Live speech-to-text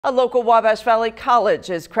A local Wabash Valley college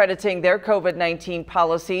is crediting their COVID-19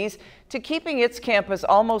 policies to keeping its campus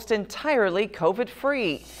almost entirely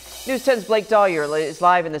COVID-free. News 10's Blake Dahyer is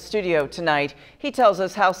live in the studio tonight. He tells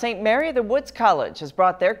us how St. Mary of the Woods College has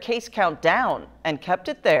brought their case count down and kept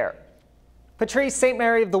it there. Patrice, St.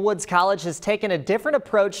 Mary of the Woods College has taken a different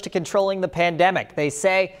approach to controlling the pandemic. They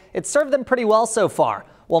say it's served them pretty well so far.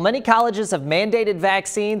 While many colleges have mandated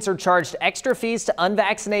vaccines or charged extra fees to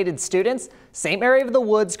unvaccinated students, St. Mary of the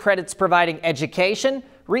Woods credits providing education,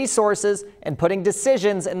 resources, and putting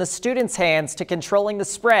decisions in the students' hands to controlling the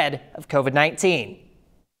spread of COVID-19.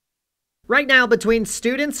 Right now, between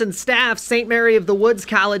students and staff, St. Mary of the Woods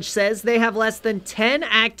College says they have less than 10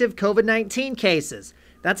 active COVID-19 cases.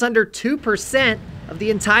 That's under 2% of the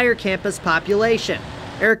entire campus population.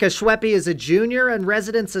 Erica Schweppe is a junior and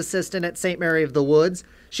residence assistant at St. Mary of the Woods.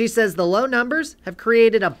 She says the low numbers have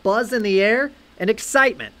created a buzz in the air and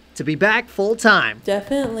excitement to be back full time.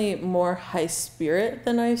 Definitely more high spirit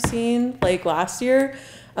than I've seen like last year.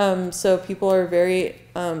 So people are very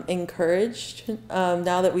encouraged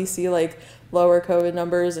now that we see like lower COVID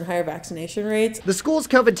numbers and higher vaccination rates. The school's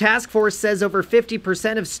COVID task force says over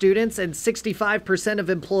 50% of students and 65% of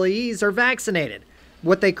employees are vaccinated.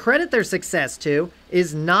 What they credit their success to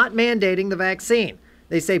is not mandating the vaccine.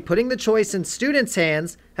 They say putting the choice in students'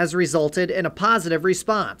 hands has resulted in a positive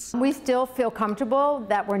response. We still feel comfortable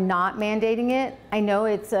that we're not mandating it. I know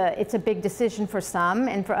it's a big decision for some,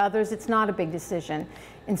 and for others it's not a big decision.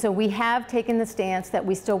 And so we have taken the stance that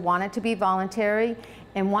we still want it to be voluntary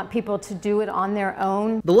and want people to do it on their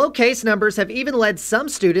own. The low case numbers have even led some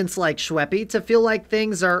students like Schweppe to feel like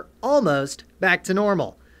things are almost back to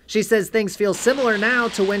normal. She says things feel similar now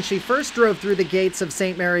to when she first drove through the gates of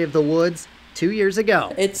St. Mary of the Woods 2 years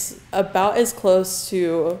ago. It's about as close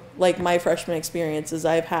to like my freshman experience as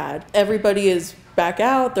I've had. Everybody is back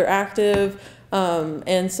out, they're active,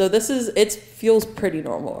 and so it feels pretty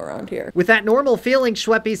normal around here. With that normal feeling,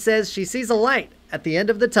 Schweppe says she sees a light at the end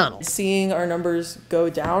of the tunnel. Seeing our numbers go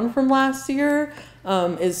down from last year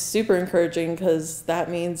is super encouraging, because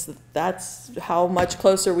that means that's how much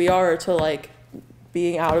closer we are to like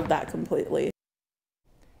being out of that completely.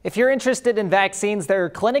 If you're interested in vaccines, there are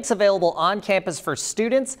clinics available on campus for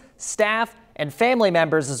students, staff, and family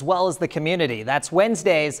members, as well as the community. That's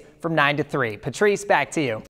Wednesdays from 9 to 3. Patrice, back to you.